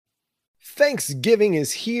Thanksgiving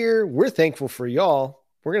is here. We're thankful for y'all.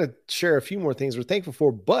 We're going to share a few more things we're thankful for,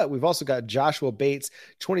 but we've also got Joshua Bates,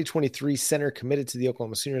 2023 center committed to the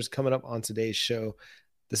Oklahoma Sooners, coming up on today's show.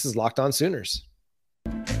 This is Locked On Sooners.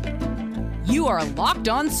 You are Locked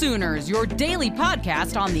On Sooners, your daily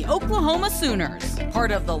podcast on the Oklahoma Sooners,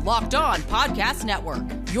 part of the Locked On Podcast Network,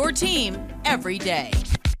 your team every day.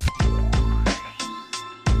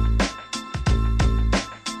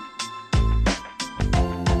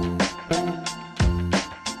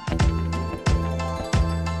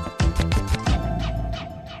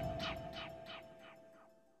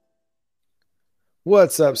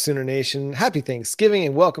 What's up, Sooner Nation? Happy Thanksgiving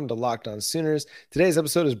and welcome to Locked On Sooners. Today's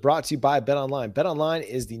episode is brought to you by BetOnline. BetOnline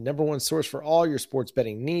is the number one source for all your sports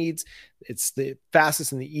betting needs. It's the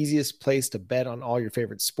fastest and the easiest place to bet on all your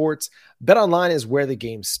favorite sports. BetOnline is where the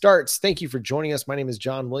game starts. Thank you for joining us. My name is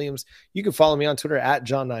John Williams. You can follow me on Twitter at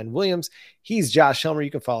John9Williams. He's Josh Helmer.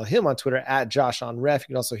 You can follow him on Twitter at JoshOnRef. You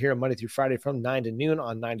can also hear him Monday through Friday from 9 to noon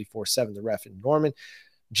on 94.7 The Ref in Norman.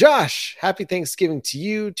 Josh, happy Thanksgiving to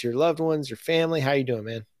you, to your loved ones, your family. How you doing,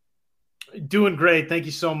 man? Doing great. Thank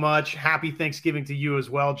you so much. Happy Thanksgiving to you as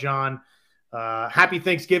well, John. Happy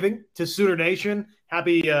Thanksgiving to Sooner Nation.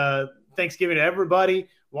 Happy Thanksgiving to everybody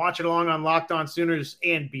watching along on Locked On Sooners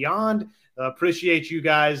and beyond. Appreciate you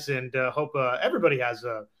guys and hope everybody has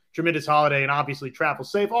a tremendous holiday and obviously travel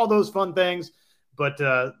safe, all those fun things. But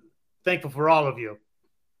thankful for all of you.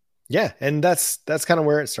 Yeah, and that's kind of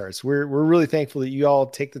where it starts. We're really thankful that you all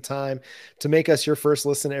take the time to make us your first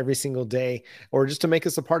listen every single day, or just to make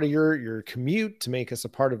us a part of your commute, to make us a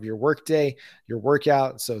part of your work day, your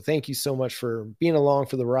workout. So thank you so much for being along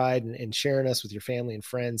for the ride and sharing us with your family and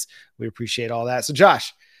friends. We appreciate all that. So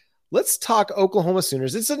Josh, let's talk Oklahoma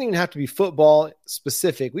Sooners. This doesn't even have to be football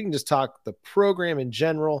specific. We can just talk the program in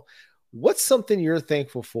general. What's something you're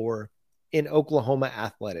thankful for in Oklahoma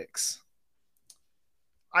athletics?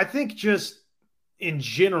 I think just in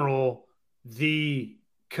general, the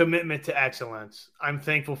commitment to excellence, I'm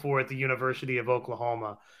thankful for at the University of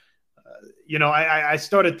Oklahoma. I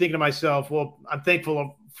started thinking to myself, well, I'm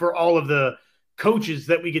thankful for all of the coaches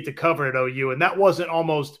that we get to cover at OU. And that wasn't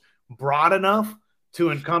almost broad enough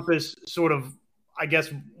to encompass sort of, I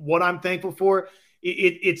guess, what I'm thankful for.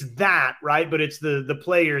 It's that, right? But it's the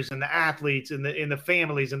players and the athletes and the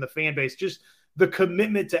families and the fan base, just the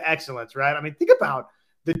commitment to excellence, right? I mean, think about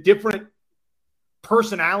the different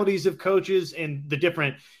personalities of coaches and the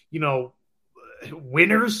different,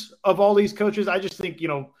 winners of all these coaches. I just think,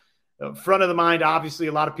 front of the mind, obviously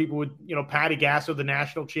a lot of people would, Patty Gasso, the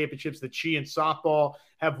national championships that she in softball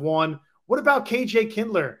have won. What about KJ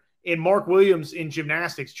Kindler and Mark Williams in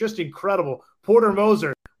gymnastics? Just incredible. Porter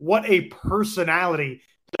Moser, what a personality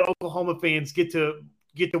that Oklahoma fans get to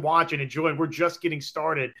watch and enjoy. And we're just getting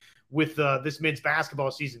started with this men's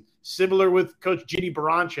basketball season. Similar with Coach Ginny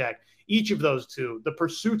Baranchek. Each of those two, the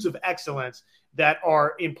pursuits of excellence that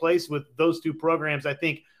are in place with those two programs, I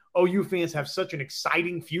think OU fans have such an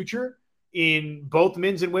exciting future in both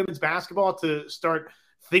men's and women's basketball to start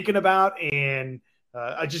thinking about and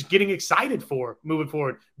just getting excited for moving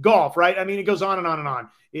forward. Golf, right? I mean, it goes on and on and on.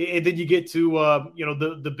 And then you get to,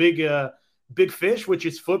 the big fish, which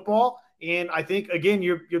is football. And I think, again,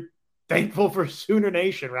 you're thankful for Sooner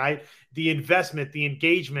Nation, right? The investment, the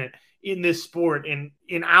engagement in this sport and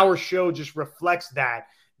in our show just reflects that.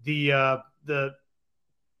 The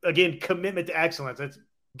again, commitment to excellence. That's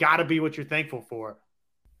got to be what you're thankful for.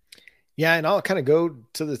 Yeah, and I'll kind of go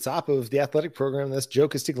to the top of the athletic program. That's Joe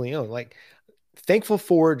Castiglione. Like, thankful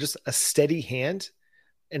for just a steady hand.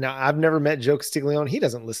 And now I've never met Joe Castiglione. He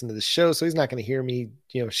doesn't listen to the show, so he's not going to hear me,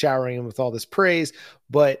 showering him with all this praise.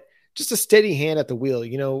 But just a steady hand at the wheel.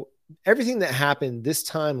 Everything that happened this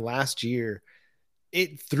time last year,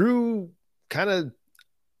 it threw kind of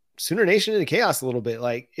Sooner Nation into chaos a little bit.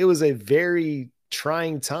 Like, it was a very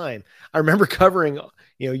trying time. I remember covering,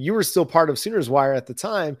 you were still part of Sooners Wire at the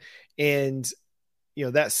time. And,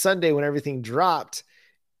 that Sunday when everything dropped,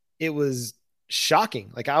 it was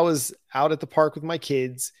shocking. Like, I was out at the park with my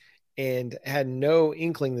kids and had no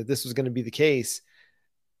inkling that this was going to be the case.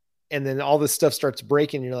 And then all this stuff starts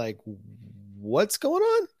breaking. And you're like, what's going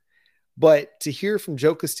on? But to hear from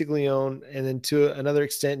Joe Castiglione and then to another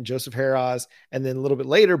extent, Joseph Harraz, and then a little bit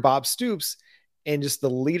later, Bob Stoops, and just the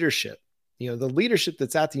leadership, the leadership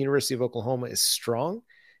that's at the University of Oklahoma is strong,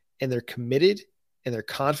 and they're committed and they're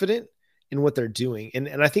confident in what they're doing.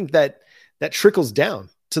 And I think that trickles down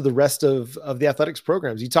to the rest of the athletics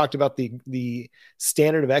programs. You talked about the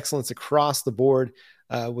standard of excellence across the board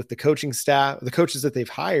with the coaching staff, the coaches that they've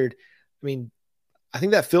hired. I mean, I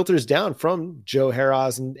think that filters down from Joe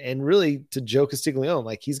Harroz and really to Joe Castiglione.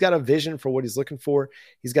 Like, he's got a vision for what he's looking for.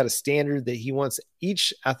 He's got a standard that he wants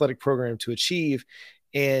each athletic program to achieve.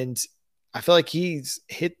 And I feel like he's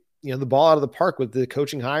hit, the ball out of the park with the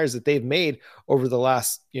coaching hires that they've made over the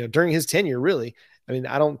last, during his tenure, really. I mean,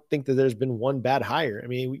 I don't think that there's been one bad hire. I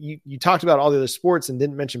mean, you talked about all the other sports and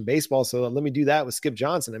didn't mention baseball. So let me do that with Skip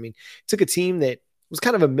Johnson. I mean, took a team that was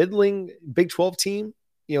kind of a middling Big 12 team,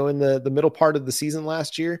 in the middle part of the season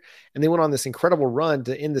last year. And they went on this incredible run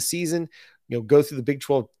to end the season, go through the Big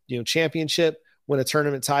 12, championship, win a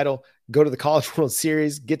tournament title, go to the College World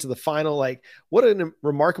Series, get to the final. Like, what a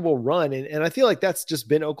remarkable run. And I feel like that's just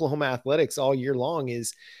been Oklahoma athletics all year long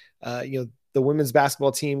is, the women's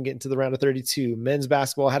basketball team getting to the round of 32. Men's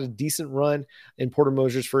basketball had a decent run in Porter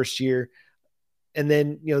Moser's first year. And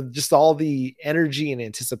then, just all the energy and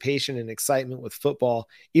anticipation and excitement with football,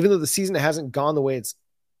 even though the season hasn't gone the way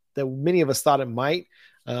that many of us thought it might.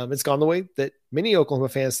 It's gone the way that many Oklahoma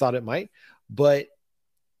fans thought it might, but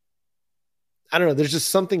I don't know. There's just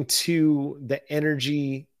something to the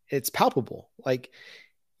energy. It's palpable. Like,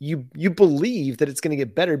 you believe that it's going to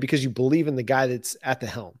get better because you believe in the guy that's at the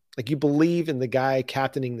helm. Like, you believe in the guy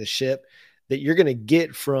captaining the ship that you're going to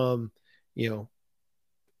get from,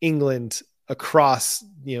 England across,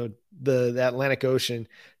 the Atlantic Ocean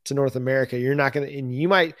to North America. You're not going to, and you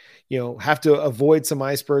might, have to avoid some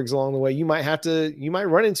icebergs along the way. You might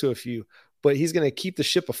run into a few, but he's going to keep the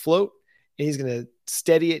ship afloat and he's going to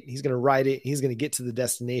steady it. He's going to ride it. He's going to get to the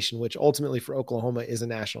destination, which ultimately for Oklahoma is a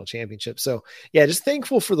national championship. So yeah, just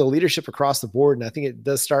thankful for the leadership across the board. And I think it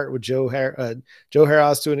does start with Joe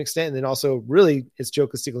Harroz to an extent. And then also really it's Joe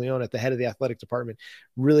Castiglione at the head of the athletic department,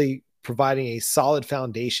 really providing a solid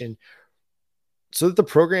foundation so that the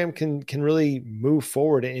program can really move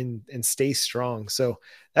forward and stay strong. So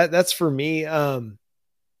that's for me.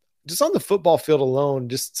 Just on the football field alone,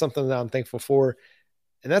 just something that I'm thankful for.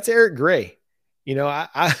 And that's Eric Gray.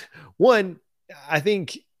 I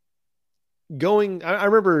think I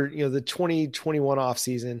remember, the 2021 off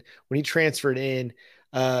season when he transferred in,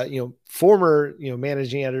 former,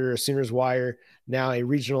 managing editor of Sooners Wire, now a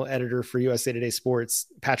regional editor for USA Today Sports,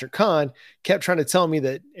 Patrick Kahn, kept trying to tell me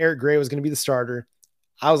that Eric Gray was going to be the starter.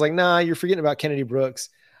 I was like, nah, you're forgetting about Kennedy Brooks.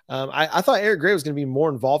 I thought Eric Gray was going to be more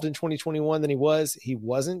involved in 2021 than he was. He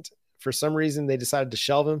wasn't. For some reason, they decided to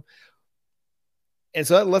shelve him. And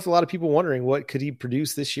so that left a lot of people wondering, what could he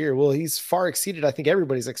produce this year? Well, he's far exceeded, I think,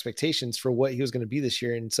 everybody's expectations for what he was going to be this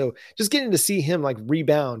year. And so just getting to see him like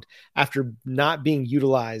rebound after not being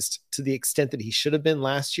utilized to the extent that he should have been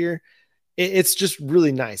last year, it's just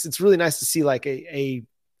really nice. It's really nice to see like a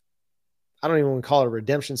I don't even want to call it a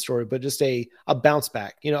redemption story, but just a bounce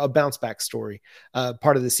back, a bounce back story,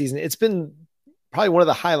 part of the season. It's been probably one of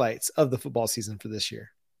the highlights of the football season for this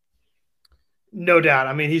year. No doubt.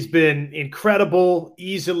 I mean, he's been incredible,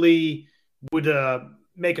 easily would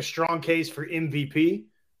make a strong case for MVP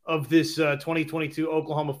of this 2022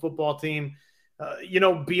 Oklahoma football team.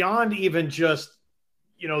 Beyond even just,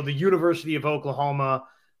 the University of Oklahoma,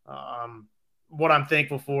 what I'm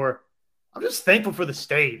thankful for, I'm just thankful for the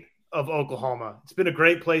state of Oklahoma. It's been a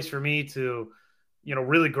great place for me to,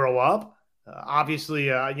 really grow up. Obviously,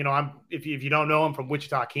 if you don't know, I'm from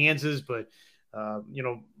Wichita, Kansas, but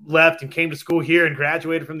left and came to school here and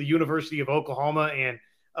graduated from the University of Oklahoma. And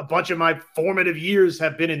a bunch of my formative years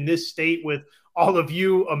have been in this state with all of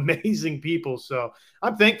you amazing people. So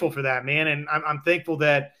I'm thankful for that, man. And I'm thankful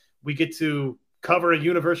that we get to cover a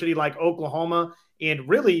university like Oklahoma. And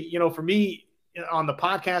really, for me on the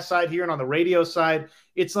podcast side here and on the radio side,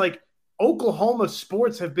 it's like Oklahoma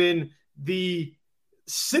sports have been the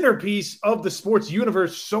centerpiece of the sports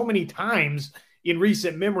universe so many times in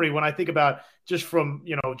recent memory. When I think about just from,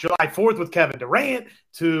 July 4th with Kevin Durant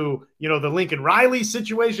to, the Lincoln Riley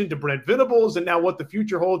situation to Brent Venables and now what the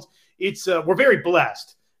future holds, it's we're very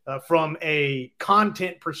blessed from a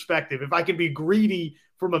content perspective. If I can be greedy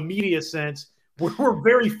from a media sense, we're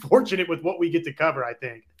very fortunate with what we get to cover, I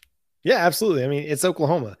think. Yeah, absolutely. I mean, it's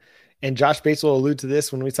Oklahoma. And Josh Bates will allude to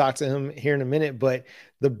this when we talk to him here in a minute, but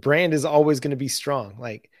the brand is always going to be strong.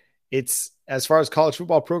 Like, it's, as far as college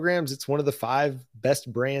football programs, it's one of the 5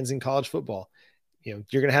 best brands in college football. You're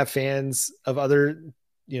going to have fans of other,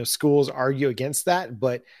 schools argue against that,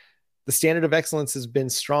 but the standard of excellence has been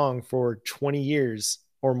strong for 20 years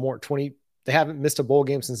or more. They haven't missed a bowl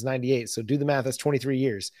game since 98. So do the math. That's 23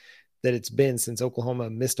 years that it's been since Oklahoma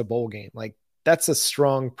missed a bowl game. Like, that's a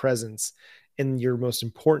strong presence in your most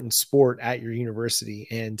important sport at your university.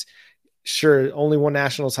 And sure, only one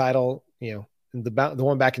national title, the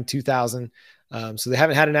one back in 2000. So they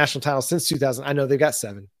haven't had a national title since 2000. I know they've got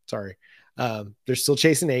 7. Sorry. They're still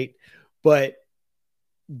chasing 8, but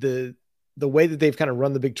the way that they've kind of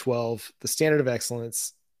run the Big 12, the standard of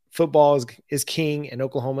excellence. Football is king, and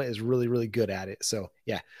Oklahoma is really, really good at it. So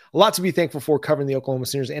yeah, a lot to be thankful for covering the Oklahoma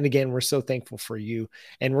Sooners. And again, we're so thankful for you.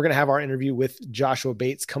 And we're going to have our interview with Joshua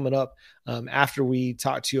Bates coming up after we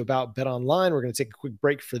talk to you about Bet Online. We're going to take a quick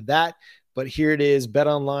break for that. But here it is. Bet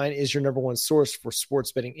Online is your number one source for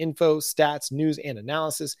sports betting info, stats, news, and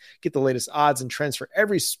analysis. Get the latest odds and trends for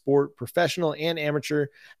every sport, professional and amateur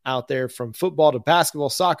out there, from football to basketball,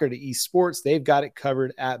 soccer to esports. They've got it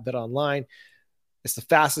covered at Bet Online. It's the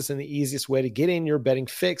fastest and the easiest way to get in your betting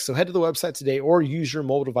fix. So head to the website today or use your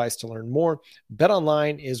mobile device to learn more.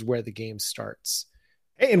 BetOnline is where the game starts.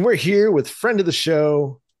 Hey, and we're here with friend of the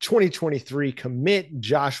show, 2023 commit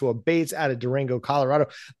Joshua Bates out of Durango, Colorado,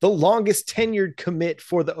 the longest tenured commit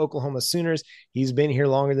for the Oklahoma Sooners. He's been here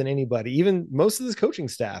longer than anybody, even most of this coaching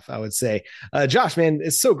staff, I would say. Josh, man,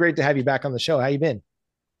 it's so great to have you back on the show. How you been?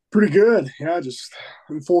 Pretty good. Yeah, just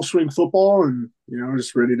in full swing football, and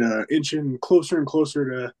just ready to inch in closer and closer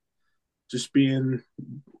to just being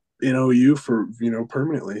in OU for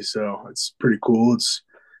permanently. So it's pretty cool. It's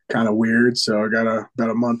kind of weird. So I got about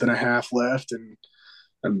a month and a half left, and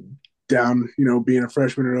I'm down, being a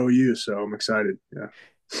freshman at OU. So I'm excited. Yeah.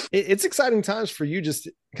 It's exciting times for you, just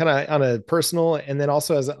kind of on a personal and then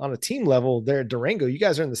also on a team level there at Durango. You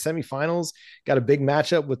guys are in the semifinals, got a big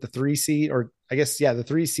matchup with the 3 seed, or I guess, the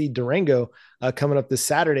 3 seed Durango coming up this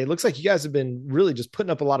Saturday. It looks like you guys have been really just putting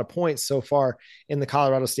up a lot of points so far in the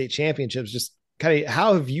Colorado State Championships. Just kind of,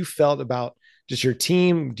 how have you felt about just your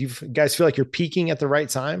team? Do you guys feel like you're peaking at the right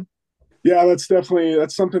time? Yeah, that's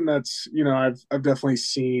something that's, I've definitely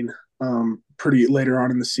seen pretty later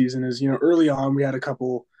on in the season. Is, early on we had a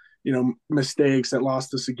couple, mistakes that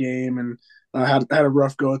lost us a game, and had a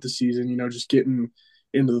rough go at the season, just getting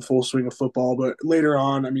into the full swing of football. But later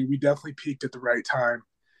on, I mean, we definitely peaked at the right time.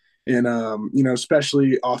 And,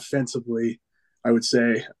 especially offensively, I would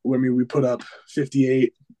say, we put up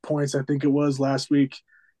 58 points, I think it was last week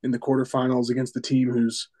in the quarterfinals against the team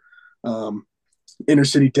who's inner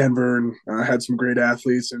city Denver, and had some great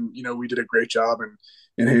athletes, and we did a great job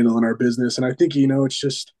in handling our business. And I think it's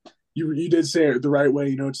just you did say it the right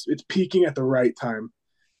way. It's peaking at the right time,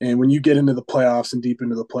 and when you get into the playoffs and deep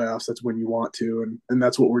into the playoffs, that's when you want to, and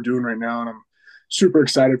that's what we're doing right now. And I'm super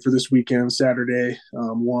excited for this weekend, Saturday,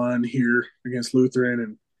 one here against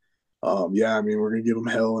Lutheran, and yeah, I mean, we're gonna give them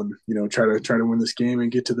hell, and try to win this game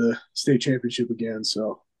and get to the state championship again.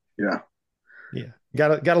 So yeah. Yeah.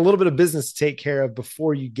 Got a little bit of business to take care of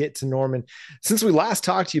before you get to Norman. Since we last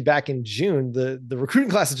talked to you back in June, the recruiting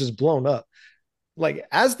class has just blown up. Like,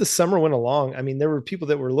 as the summer went along, I mean, there were people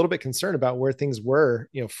that were a little bit concerned about where things were,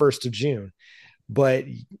 1st of June, but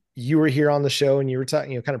you were here on the show and you were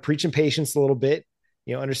talking, kind of preaching patience a little bit,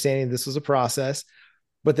 understanding this was a process.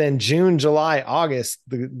 But then June, July, August,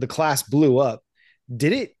 the class blew up.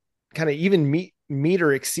 Did it kind of even meet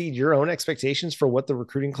or exceed your own expectations for what the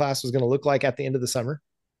recruiting class was going to look like at the end of the summer?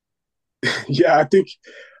 Yeah, I think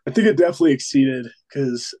it definitely exceeded,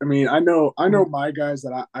 because I mean, I know my guys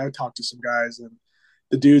that I talked to some guys, and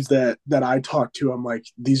the dudes that I talked to, I'm like,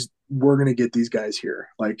 we're going to get these guys here.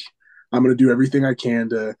 Like, I'm going to do everything I can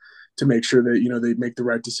to make sure that, they make the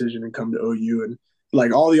right decision and come to OU. And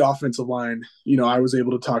like all the offensive line, I was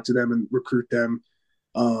able to talk to them and recruit them,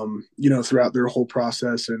 throughout their whole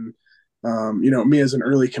process. And, me as an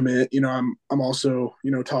early commit, I'm also,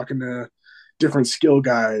 talking to different skill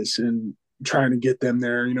guys and trying to get them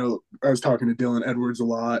there. I was talking to Dylan Edwards a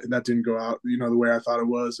lot, and that didn't go out, the way I thought it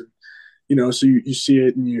was. And, so you see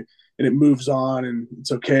it, and it moves on, and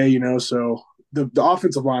it's okay, so the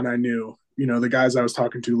offensive line, I knew, the guys I was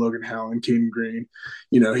talking to, Logan Howland, Caden Green,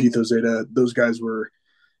 Heath Ozeta, those guys were,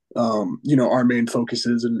 our main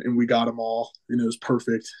focuses, and we got them all, and it was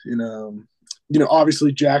perfect. And,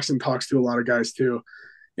 obviously Jackson talks to a lot of guys too.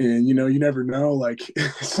 And, you never know, like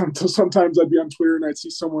sometimes I'd be on Twitter and I'd see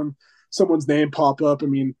someone's name pop up. I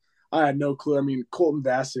mean, I had no clue. I mean, Colton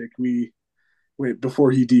Vasek,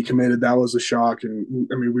 before he decommitted, that was a shock. And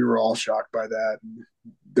I mean, we were all shocked by that, and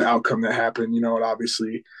the outcome that happened, and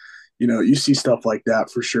obviously, you see stuff like that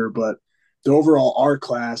for sure. But the overall, our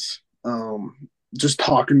class, just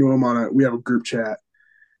talking to them we have a group chat,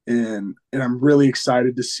 and I'm really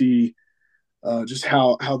excited to see just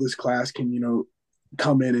how this class can,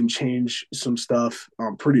 come in and change some stuff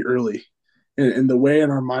pretty early. And the way in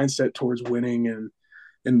our mindset towards winning,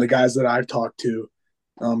 and the guys that I've talked to,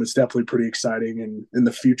 it's definitely pretty exciting. And in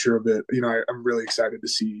the future of it, I'm really excited to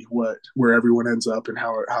see where everyone ends up and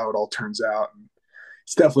how it all turns out. And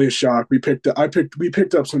it's definitely a shock. We picked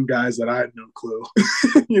up some guys that I had no clue,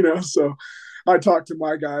 so I talk to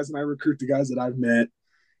my guys and I recruit the guys that I've met.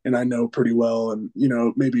 and I know pretty well. And,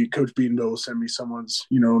 maybe Coach Beanville will send me someone's,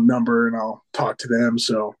 number and I'll talk to them.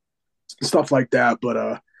 So stuff like that.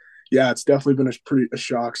 But yeah, it's definitely been a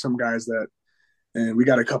shock. Some guys and we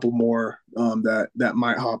got a couple more that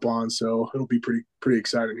might hop on. So it'll be pretty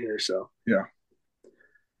exciting here. So yeah.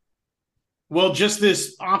 Well, just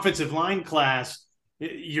this offensive line class,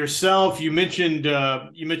 yourself, you mentioned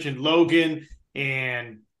Logan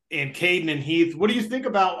and Caden and Heath. What do you think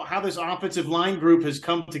about how this offensive line group has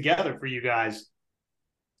come together for you guys?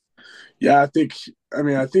 Yeah, I think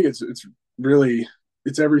it's really,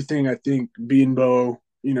 it's everything I think Beanbo,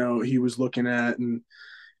 he was looking at, and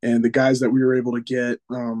the guys that we were able to get,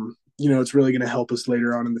 it's really going to help us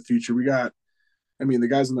later on in the future. The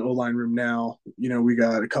guys in the O-line room now, we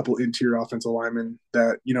got a couple interior offensive linemen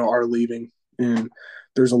that, are leaving, and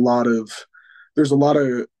there's a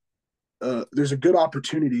good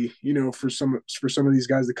opportunity, for some of these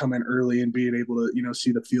guys to come in early and being able to,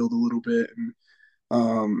 see the field a little bit. And,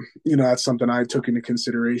 that's something I took into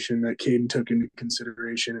consideration, that Caden took into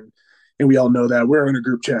consideration. And we all know that we're in a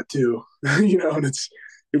group chat too, and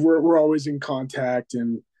we're always in contact.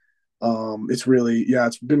 And it's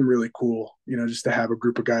been really cool, just to have a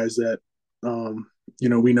group of guys that,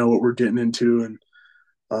 we know what we're getting into. And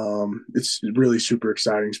it's really super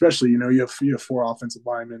exciting, especially, you have 4 offensive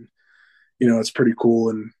linemen, it's pretty cool.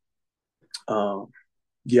 And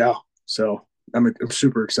yeah, so I'm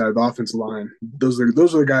super excited. The offensive line, those are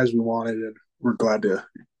the guys we wanted, and we're glad to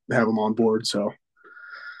have them on board. So,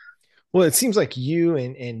 well, it seems like you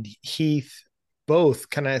and Heath both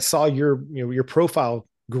kind of saw your profile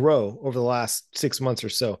grow over the last 6 months or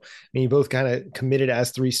so. I mean, you both kind of committed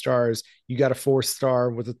as 3 stars. You got a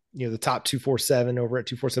 4-star with the top 247 over at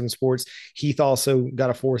 247 Sports. Heath also got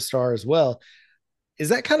a 4-star as well. Is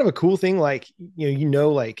that kind of a cool thing? Like,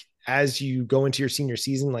 like as you go into your senior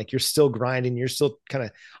season, like you're still grinding, you're still kind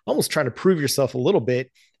of almost trying to prove yourself a little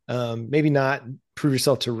bit. Maybe not prove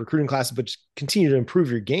yourself to recruiting classes, but just continue to improve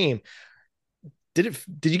your game. Did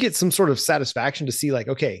you get some sort of satisfaction to see like,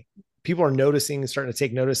 okay, people are noticing and starting to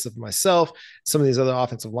take notice of myself, some of these other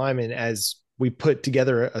offensive linemen, as we put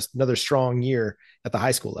together another strong year at the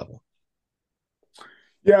high school level?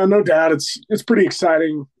 Yeah, no doubt. It's pretty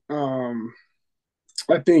exciting.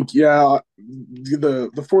 I think, yeah, the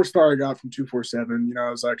 4-star I got from 247,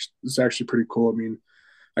 it's actually pretty cool. I mean,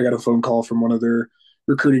 I got a phone call from one of their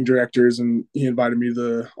recruiting directors, and he invited me to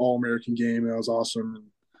the All-American game, and that was awesome.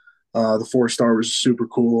 The 4-star was super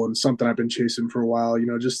cool and something I've been chasing for a while.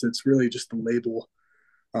 It's really just the label.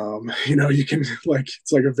 You can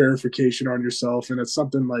it's like a verification on yourself, and it's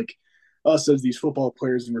something like us as these football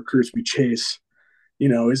players and recruits we chase.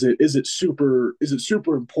 Is it super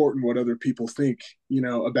important what other people think,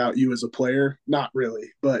 about you as a player? Not really,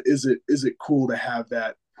 but is it cool to have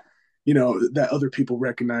that, that other people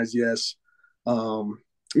recognize? Yes.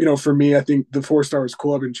 For me, I think the 4-star was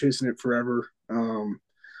cool. I've been chasing it forever.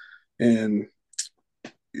 And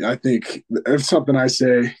I think it's something I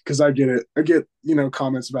say, because I get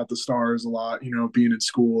comments about the stars a lot, being in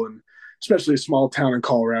school, and especially a small town in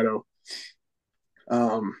Colorado.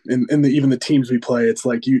 And even the teams we play, it's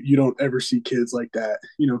like you don't ever see kids like that,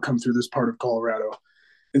 come through this part of Colorado.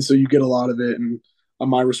 And so you get a lot of it. And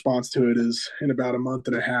my response to it is, in about a month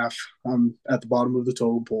and a half, I'm at the bottom of the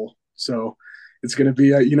totem pole. So it's going to be,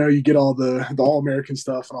 you get all the All-American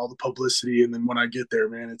stuff and all the publicity. And then when I get there,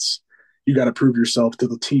 man, you got to prove yourself to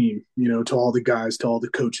the team, to all the guys, to all the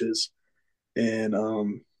coaches. And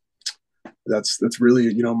that's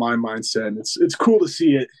really, my mindset. And it's cool to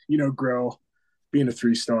see it, grow, being a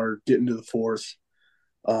 3-star, getting to the 4th,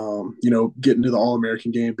 getting to the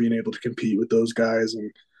All-American game, being able to compete with those guys.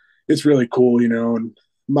 And it's really cool, and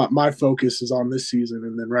my focus is on this season.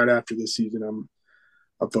 And then right after this season, I'm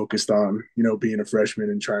focused on, being a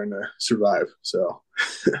freshman and trying to survive. So,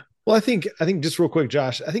 well, I think just real quick,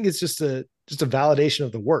 Josh, I think it's just a validation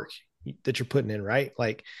of the work that you're putting in, right?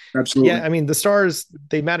 Like, absolutely. Yeah. I mean, the stars,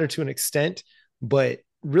 they matter to an extent, but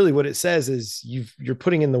really what it says is you're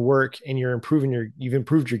putting in the work, and you've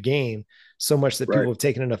improved your game so much that people have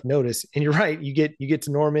taken enough notice. And you're right. You get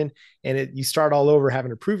to Norman, and you start all over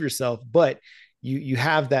having to prove yourself, but you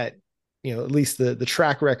have that, at least the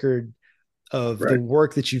track record of the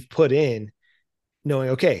work that you've put in, knowing,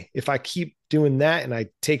 okay, if I keep doing that and I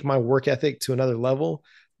take my work ethic to another level,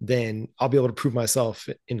 then I'll be able to prove myself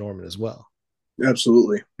in Norman as well.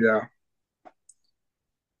 Absolutely. Yeah.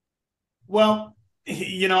 Well,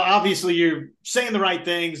 obviously you're saying the right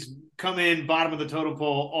things, come in bottom of the totem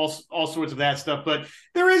pole, all sorts of that stuff. But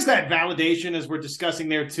there is that validation, as we're discussing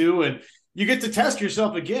there too. And you get to test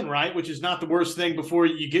yourself again, right? Which is not the worst thing before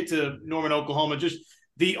you get to Norman, Oklahoma. Just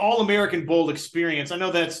the All-American Bowl experience. I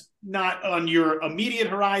know that's not on your immediate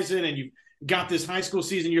horizon, and you've got this high school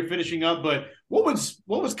season you're finishing up, but what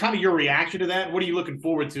was kind of your reaction to that? What are you looking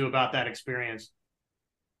forward to about that experience?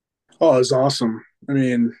 Oh, it was awesome. I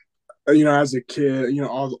mean, as a kid,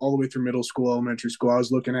 all the way through middle school, elementary school, I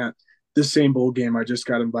was looking at this same bowl game I just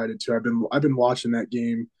got invited to. I've been watching that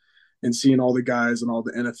game and seeing all the guys and all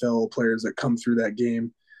the NFL players that come through that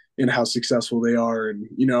game and how successful they are. And,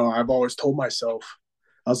 I've always told myself,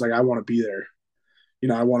 I was like, I want to be there.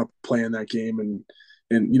 I want to play in that game and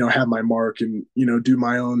have my mark and, do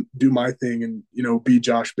my thing and, be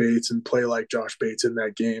Josh Bates and play like Josh Bates in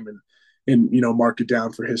that game and mark it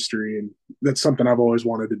down for history. And that's something I've always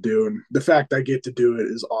wanted to do. And the fact I get to do it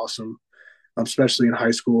is awesome, especially in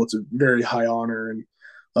high school. It's a very high honor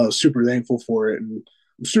and super thankful for it. And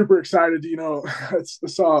I'm super excited. I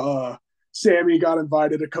saw Sammy got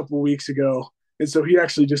invited a couple of weeks ago. And so he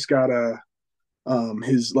actually just got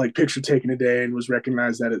his picture taken today and was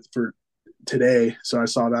recognized at it for today. So I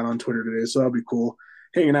saw that on Twitter today. So that'll be cool.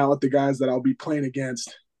 Hanging out with the guys that I'll be playing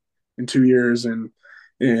against in 2 years and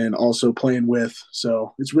also playing with.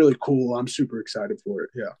 So it's really cool. I'm super excited for it.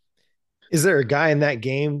 Yeah. Is there a guy in that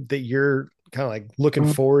game that you're kind of like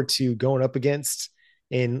looking forward to going up against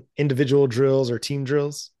in individual drills or team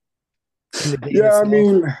drills? Yeah, itself? I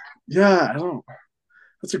mean, yeah, I don't.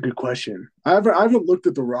 That's a good question. I haven't looked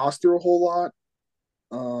at the roster a whole lot.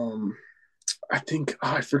 I think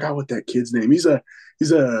I forgot what that kid's name. He's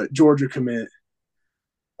a Georgia commit,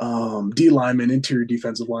 D lineman, interior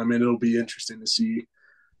defensive lineman. It'll be interesting to see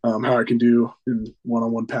how I can do in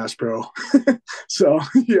one-on-one pass pro. So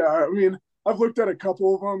yeah, I mean, I've looked at a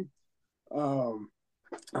couple of them.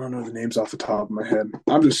 I don't know the names off the top of my head.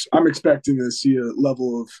 I'm expecting to see a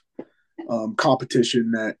level of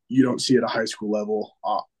competition that you don't see at a high school level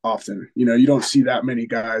often. You don't see that many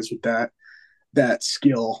guys with that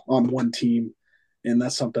skill on one team, and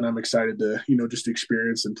that's something I'm excited to just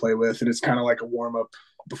experience and play with. And it's kind of like a warm up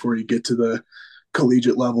before you get to the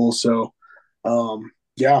collegiate level. So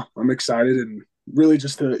yeah, I'm excited and really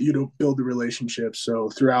just to build the relationships. So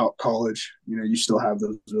throughout college, you still have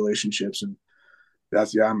those relationships, and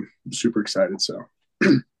I'm super excited. So.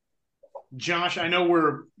 Josh, I know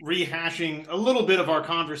we're rehashing a little bit of our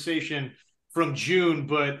conversation from June,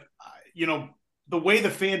 but the way the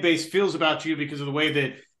fan base feels about you because of the way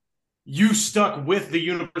that you stuck with the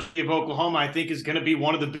University of Oklahoma, I think is going to be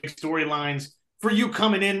one of the big storylines for you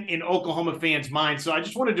coming in Oklahoma fans' minds. So I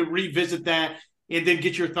just wanted to revisit that and then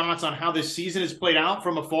get your thoughts on how this season has played out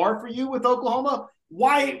from afar for you with Oklahoma.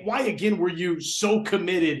 Why again were you so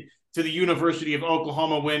committed to the University of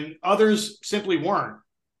Oklahoma when others simply weren't?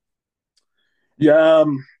 Yeah,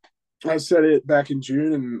 I said it back in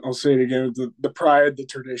June, and I'll say it again. The pride, the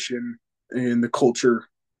tradition, and the culture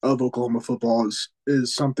of Oklahoma football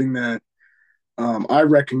is something that I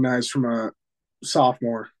recognized from a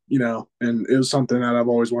sophomore, and it was something that I've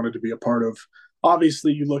always wanted to be a part of.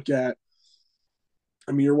 Obviously, you look at,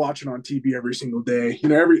 you're watching on TV every single day.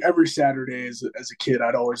 Every Saturday as a kid,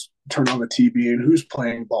 I'd always turn on the TV and who's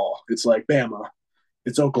playing ball? It's like Bama,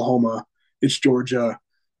 it's Oklahoma, it's Georgia.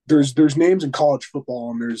 There's names in college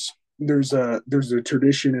football, and there's a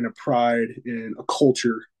tradition and a pride and a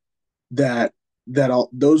culture that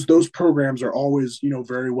those programs are always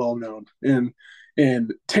very well known.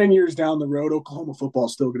 And 10 years down the road, Oklahoma football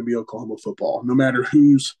is still going to be Oklahoma football, no matter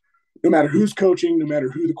who's coaching, no matter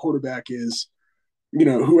who the quarterback is.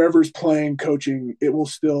 Whoever's playing, coaching, it will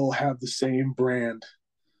still have the same brand,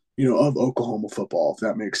 of Oklahoma football, if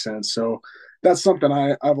that makes sense. So that's something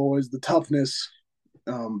I've always, the toughness,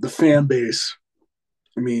 the fan base.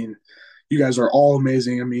 You guys are all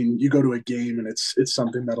amazing. You go to a game and it's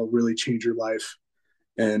something that'll really change your life,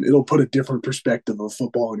 and it'll put a different perspective of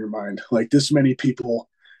football in your mind. Like, this many people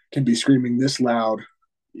can be screaming this loud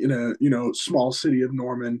in a small city of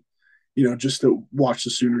Norman, just to watch the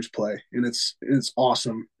Sooners play. And it's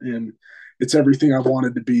awesome. And it's everything I've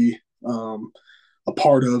wanted to be a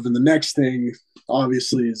part of. And the next thing,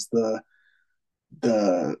 obviously, is the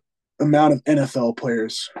amount of NFL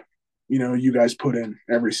players, you guys put in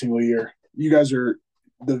every single year. You guys are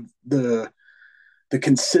the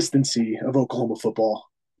consistency of Oklahoma football,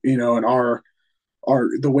 and our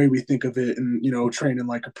the way we think of it, and training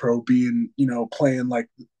like a pro, being playing like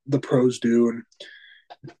the pros do. And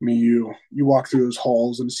you walk through those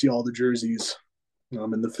halls and see all the jerseys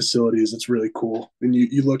in the facilities. It's really cool, and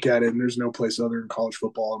you look at it, and there's no place other than college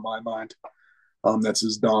football in my mind that's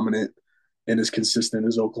as dominant and as consistent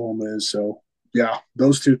as Oklahoma is. So yeah,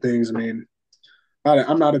 those two things.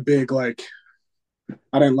 I'm not a big, I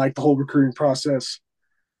didn't like the whole recruiting process.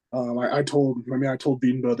 I told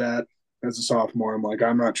Beanbo that as a sophomore. I'm like,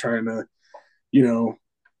 I'm not trying to, you know,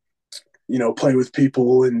 play with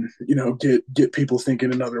people and, get people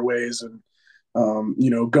thinking in other ways and,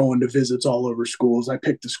 going to visits all over schools. I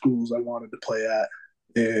picked the schools I wanted to play at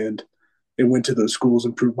and went to those schools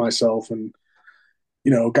and proved myself and,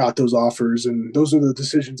 got those offers. And those are the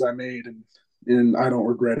decisions I made. And I don't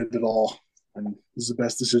regret it at all. And this is the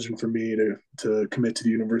best decision for me to commit to the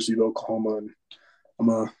University of Oklahoma. And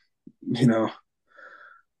I'm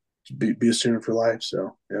be a Sooner for life.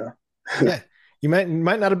 So, yeah. Yeah. You might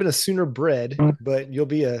not have been a Sooner bred, but you'll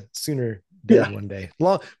be a Sooner dead one day.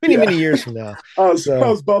 Many years from now. I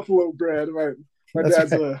was Buffalo bred. My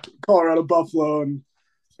dad's right. A Colorado Buffalo, and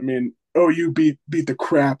I mean OU beat the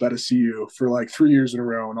crap out of CU for like 3 years in a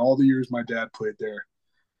row, and all the years my dad played there,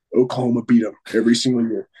 Oklahoma beat them every single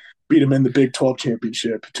year. Beat them in the Big 12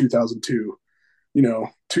 championship, 2002.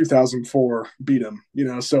 2004 beat them.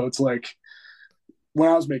 So it's like when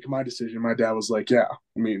I was making my decision, my dad was like, "Yeah,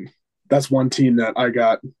 I mean." That's one team that I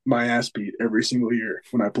got my ass beat every single year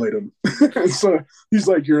when I played them. So he's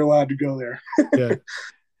like, "You're allowed to go there." Yeah.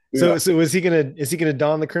 So is he gonna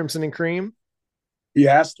don the crimson and cream? He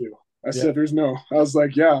has to. I said, "There's no." I was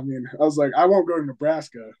like, "Yeah." I mean, I was like, "I won't go to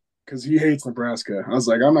Nebraska because he hates Nebraska." I was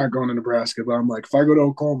like, "I'm not going to Nebraska," but I'm like, if I go to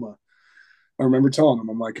Oklahoma, I remember telling him,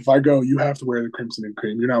 I'm like, if I go, you have to wear the crimson and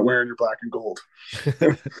cream. You're not wearing your black and gold.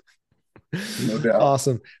 No doubt.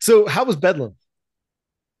 Awesome. So how was Bedlam?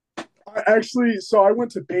 I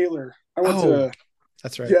went to Baylor.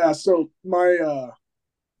 That's right. Yeah. So we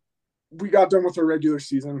got done with our regular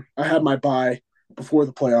season. I had my bye before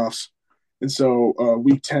the playoffs. And so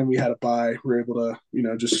week 10, we had a bye. We were able to,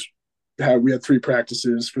 we had 3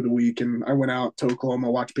 practices for the week. And I went out to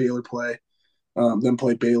Oklahoma, watched Baylor play, then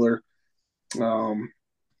played Baylor.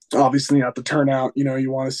 Obviously not the turnout,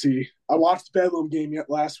 you want to see. I watched the Bedlam game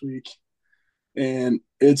last week, and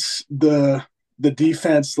it's the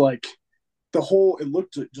defense, like, it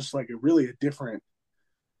looked just like a different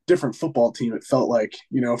football team. It felt like,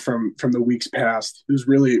 from the weeks past. It was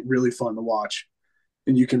really, really fun to watch.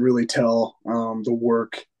 And you can really tell the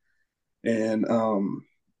work and, and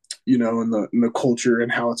the culture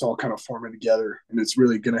and how it's all kind of forming together. And it's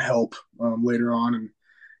really going to help later on. And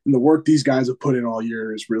the work these guys have put in all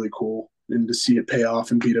year is really cool. And to see it pay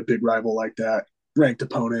off and beat a big rival like that, ranked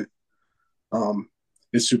opponent,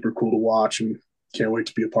 is super cool to watch, and can't wait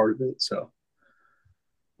to be a part of it. So.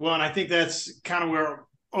 Well, and I think that's kind of where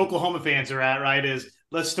Oklahoma fans are at, right? Is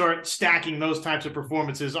let's start stacking those types of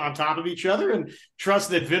performances on top of each other and trust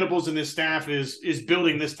that Venables and this staff is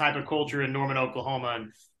building this type of culture in Norman, Oklahoma.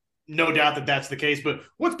 And no doubt that that's the case. But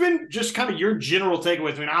what's been just kind of your general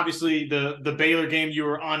takeaways? I mean, obviously the Baylor game you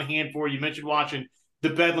were on hand for. You mentioned watching the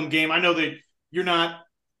Bedlam game. I know that you're not,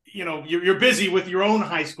 you're busy with your own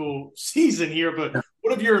high school season here, but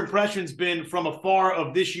what have your impressions been from afar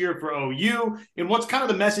of this year for OU? And what's kind of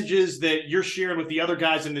the messages that you're sharing with the other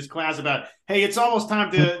guys in this class about, hey, it's almost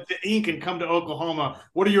time to ink and come to Oklahoma?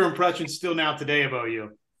 What are your impressions still now today of OU?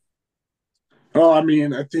 Oh, I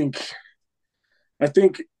mean, I think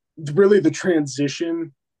really the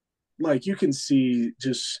transition, like, you can see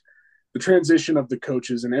just the transition of the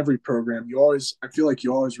coaches in every program. I feel like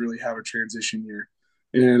you always really have a transition year.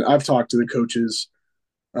 And I've talked to the coaches,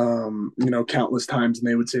 countless times, and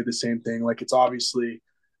they would say the same thing. Like, it's obviously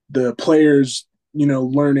the players,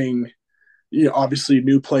 learning, obviously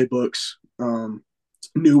new playbooks,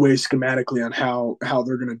 new ways schematically on how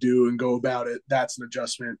they're going to do and go about it. That's an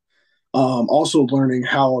adjustment. Also learning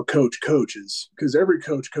how a coach coaches, because every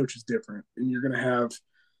coach coaches different, and you're going to have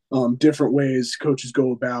different ways coaches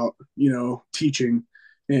go about, teaching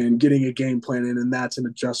and getting a game plan in, and that's an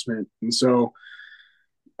adjustment. And so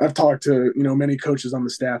I've talked to, many coaches on the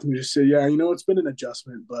staff, and we just say, yeah, it's been an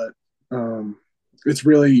adjustment, but it's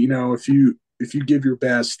really, if you give your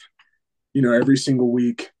best, every single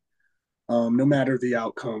week, no matter the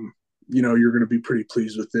outcome, you're going to be pretty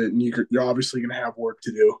pleased with it. And you're obviously going to have work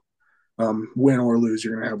to do. Win or lose,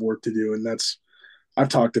 you're going to have work to do. And I've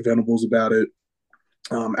talked to Venables about it.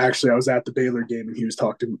 Actually, I was at the Baylor game, and he was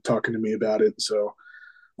talking to me about it. So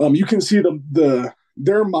you can see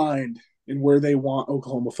their mind and where they want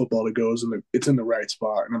Oklahoma football to go it's in the right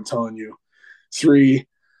spot. And I'm telling you,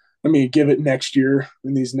 give it next year,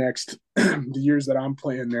 in these next the years that I'm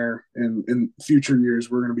playing there, and in future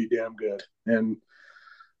years, we're going to be damn good. And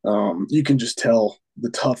you can just tell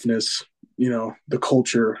the toughness, the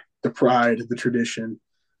culture, the pride, the tradition,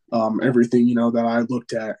 everything, that I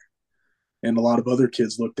looked at and a lot of other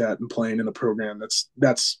kids looked at and playing in a program it's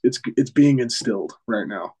being instilled right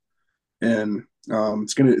now. And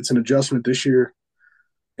it's an adjustment this year,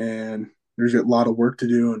 and there's a lot of work to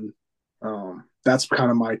do. And that's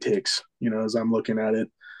kind of my takes, as I'm looking at it.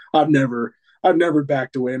 I've never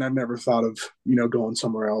backed away, and I've never thought of, going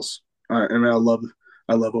somewhere else. And I love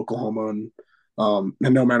Oklahoma, and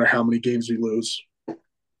no matter how many games we lose,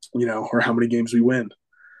 or how many games we win,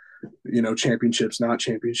 championships, not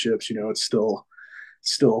championships, it's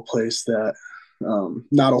still a place that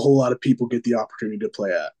not a whole lot of people get the opportunity to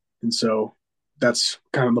play at. And so that's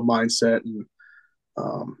kind of the mindset. And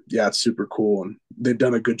yeah, it's super cool. And they've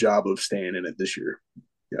done a good job of staying in it this year.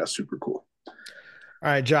 Yeah, super cool. All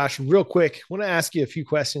right, Josh, real quick, I want to ask you a few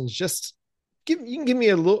questions. You can give me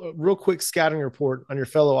a real quick scouting report on your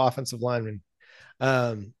fellow offensive lineman.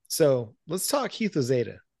 So let's talk Heath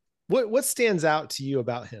Ozada. What stands out to you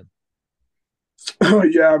about him?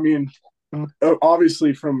 Yeah, I mean,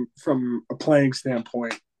 obviously from a playing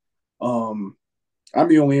standpoint, I'm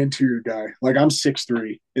the only interior guy. Like, I'm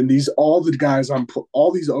 6'3", and all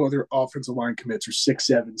these other offensive line commits are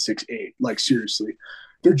 6'7", 6'8". Like, seriously,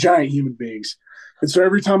 they're giant human beings. And so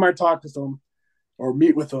every time I talk with them or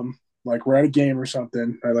meet with them, like we're at a game or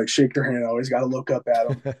something, I like shake their hand. I always got to look up at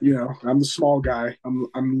them. I'm the small guy. I'm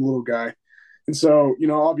the little guy. And so,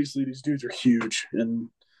 obviously these dudes are huge, and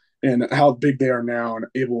how big they are now, and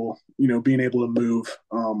being able to move.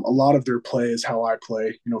 A lot of their play is how I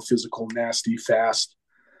play, physical, nasty, fast,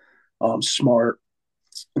 smart.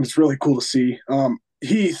 And it's really cool to see.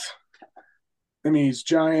 Heath, I mean, he's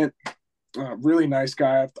giant, really nice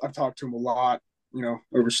guy. I've talked to him a lot,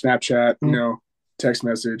 over Snapchat, text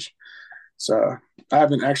message. So I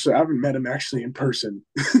haven't met him actually in person.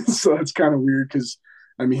 So it's kind of weird because,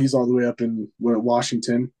 I mean, he's all the way up in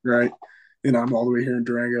Washington, right? And I'm all the way here in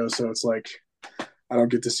Durango. So it's like, I don't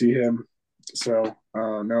get to see him. So,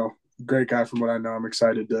 no, great guy from what I know. I'm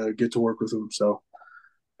excited to get to work with him. So,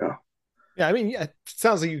 yeah. Yeah. I mean, yeah, it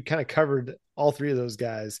sounds like you kind of covered all three of those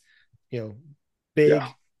guys, big,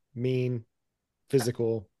 mean,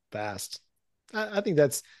 physical, fast. I think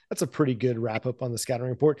that's a pretty good wrap up on the scouting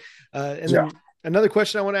report. Then another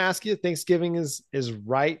question I want to ask you, Thanksgiving is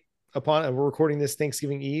right upon, and we're recording this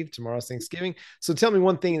Thanksgiving Eve. Tomorrow's Thanksgiving. So tell me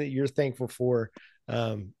one thing that you're thankful for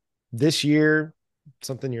this year,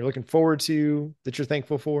 something you're looking forward to that you're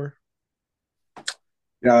thankful for.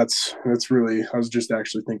 Yeah, that's really, I was just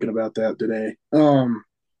actually thinking about that today. I'm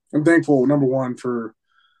thankful, number one, for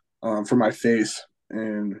my faith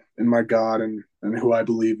and my God and who I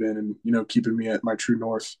believe in, and, keeping me at my true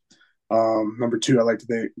north. Number two, I like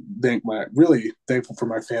to really thankful for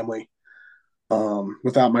my family.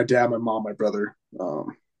 Without my dad, my mom, my brother,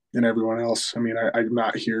 and everyone else, I mean, I'm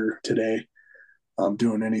not here today,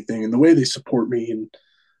 doing anything. And the way they support me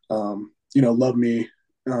and, love me,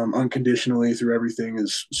 unconditionally through everything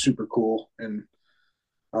is super cool. And,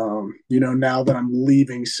 now that I'm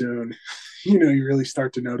leaving soon, you really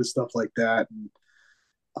start to notice stuff like that. And,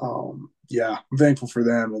 yeah, I'm thankful for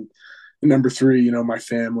them. And number three, my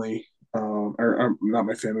family, or not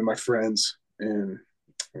my family, my friends. And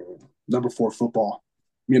number four, football.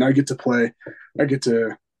 I mean, in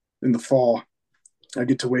the fall, I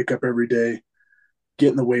get to wake up every day,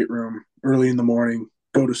 get in the weight room early in the morning,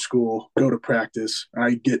 go to school, go to practice.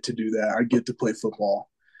 I get to do that. I get to play football,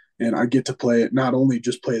 and I get to play it, not only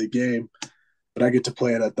just play the game, but I get to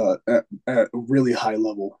play it at a really high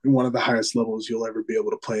level, and one of the highest levels you'll ever be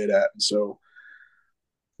able to play it at. And so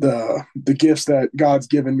the gifts that God's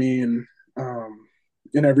given me,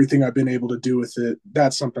 and everything I've been able to do with it,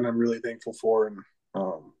 that's something I'm really thankful for. And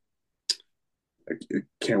I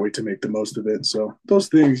can't wait to make the most of it. So those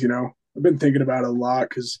things, I've been thinking about it a lot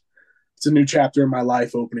because it's a new chapter in my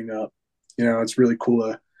life opening up. It's really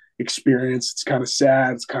cool to experience. It's kind of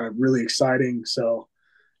sad. It's kind of really exciting. So,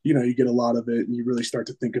 you get a lot of it and you really start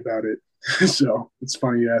to think about it. So it's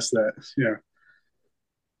funny you asked that. Yeah.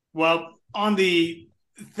 Well, on the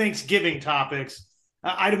Thanksgiving topics,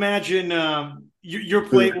 I'd imagine your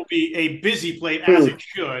plate will be a busy plate, as it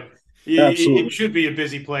should. Absolutely. It should be a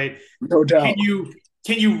busy plate. No doubt.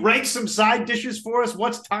 Can you rank some side dishes for us?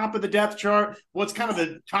 What's top of the depth chart? What's kind of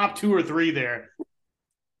the top 2 or 3 there?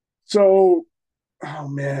 So, oh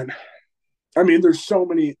man, I mean, there's so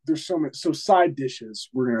many. So side dishes.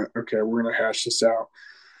 We're gonna hash this out.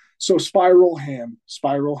 So spiral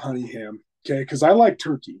honey ham. Okay, because I like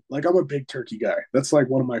turkey. Like, I'm a big turkey guy. That's like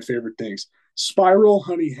one of my favorite things. Spiral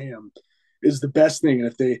honey ham is the best thing.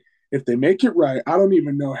 And if they make it right, I don't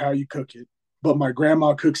even know how you cook it, but my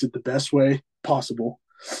grandma cooks it the best way possible.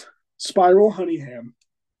 Spiral honey ham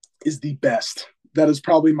is the best. That is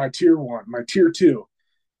probably my tier 1. My tier 2,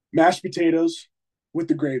 mashed potatoes with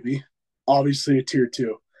the gravy, obviously a tier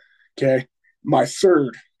 2. Okay. My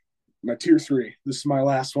tier 3, this is my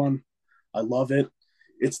last one. I love it.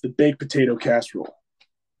 It's the baked potato casserole.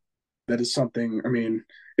 that is something. I mean,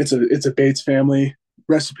 it's a Bates family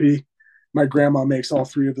recipe. My grandma makes all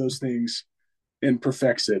three of those things and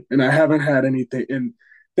perfects it. And I haven't had anything. And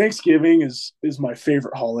Thanksgiving is my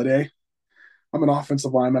favorite holiday. I'm an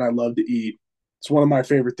offensive lineman. I love to eat. It's one of my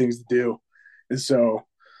favorite things to do. And so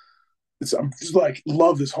I'm just like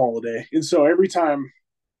love this holiday. And so every time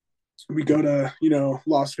we go to,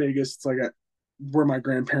 Las Vegas, it's like where my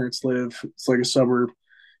grandparents live. It's like a suburb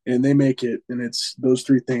and they make it. And it's those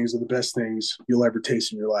three things are the best things you'll ever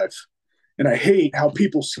taste in your life. And I hate how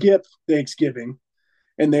people skip Thanksgiving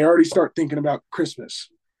and they already start thinking about Christmas.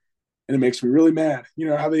 And it makes me really mad. You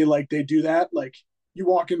know how they do that? Like you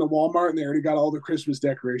walk into Walmart and they already got all the Christmas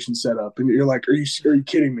decorations set up. And you're like, are you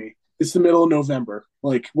kidding me? It's the middle of November.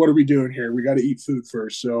 Like, what are we doing here? We got to eat food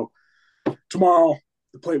first. So tomorrow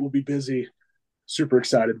the plate will be busy. Super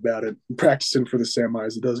excited about it. I'm practicing for the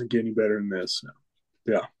semis. It doesn't get any better than this. So,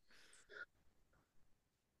 yeah.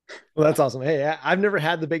 Well, that's awesome. Hey, I've never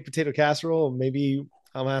had the baked potato casserole. Maybe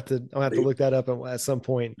I'm gonna have to look that up at some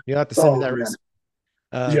point. You'll have to send me that Man.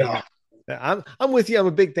 recipe. Yeah. I'm with you. I'm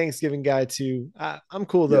a big Thanksgiving guy too. I'm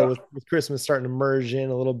cool though Yeah. with Christmas starting to merge in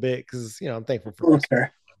a little bit because I'm thankful for Christmas.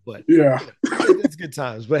 Okay. But Yeah. it's good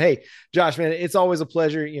times. But hey, Josh, man, it's always a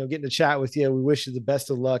pleasure, getting to chat with you. We wish you the best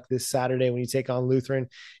of luck this Saturday when you take on Lutheran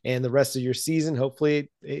and the rest of your season. Hopefully,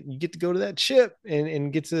 you get to go to that chip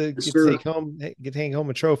and get to hang home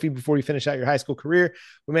a trophy before you finish out your high school career.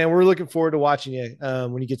 But man, we're looking forward to watching you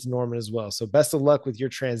when you get to Norman as well. So best of luck with your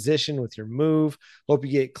transition, with your move. Hope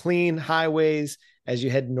you get clean highways as you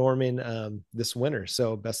head to Norman this winter.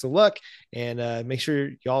 So best of luck and make sure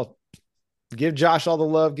y'all give Josh all the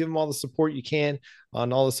love, give him all the support you can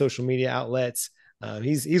on all the social media outlets.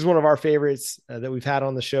 He's one of our favorites that we've had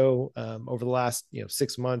on the show over the last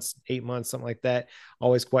 6 months, 8 months, something like that.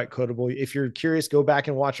 Always quite quotable. If you're curious, go back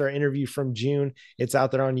and watch our interview from June. It's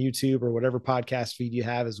out there on YouTube or whatever podcast feed you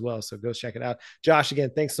have as well. So go check it out. Josh,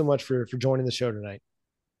 again, thanks so much for joining the show tonight.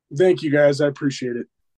 Thank you guys. I appreciate it.